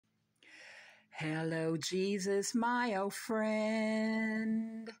Hello, Jesus, my old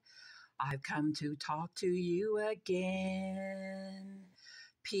friend. I've come to talk to you again.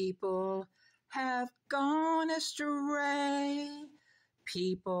 People have gone astray.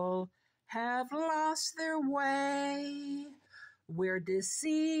 People have lost their way. We're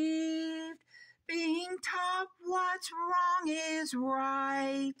deceived, being taught what's wrong is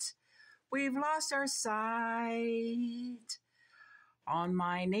right. We've lost our sight. On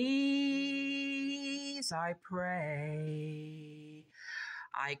my knees I pray.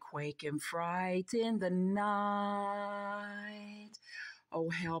 I quake in fright in the night. Oh,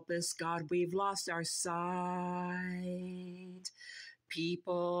 help us, God, we've lost our sight.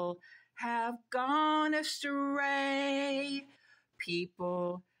 People have gone astray.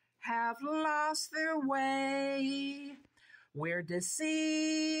 People have lost their way. We're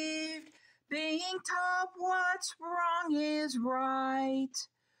deceived, being taught what's wrong is right.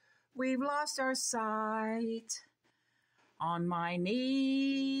 We've lost our sight. On my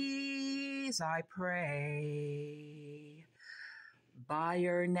knees I pray. By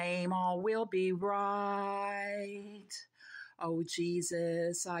your name all will be right. Oh,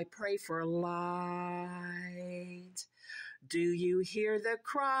 Jesus, I pray for light. Do you hear the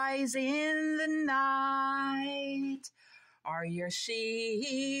cries in the night? Are your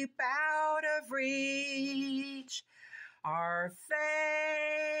sheep out of reach? Our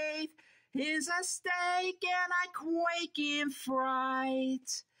faith is a stake, and I quake in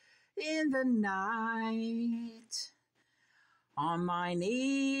fright in the night. On my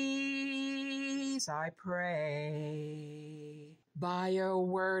knees I pray. By your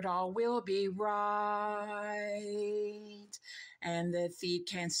word all will be right, and the thief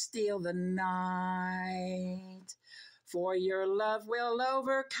can't steal the night. For your love will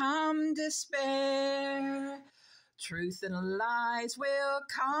overcome despair. Truth and lies will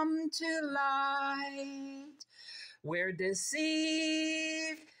come to light. We're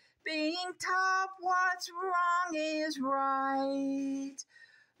deceived, being taught what's wrong is right.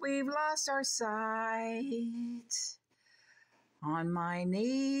 We've lost our sight. On my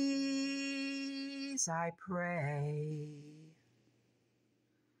knees I pray.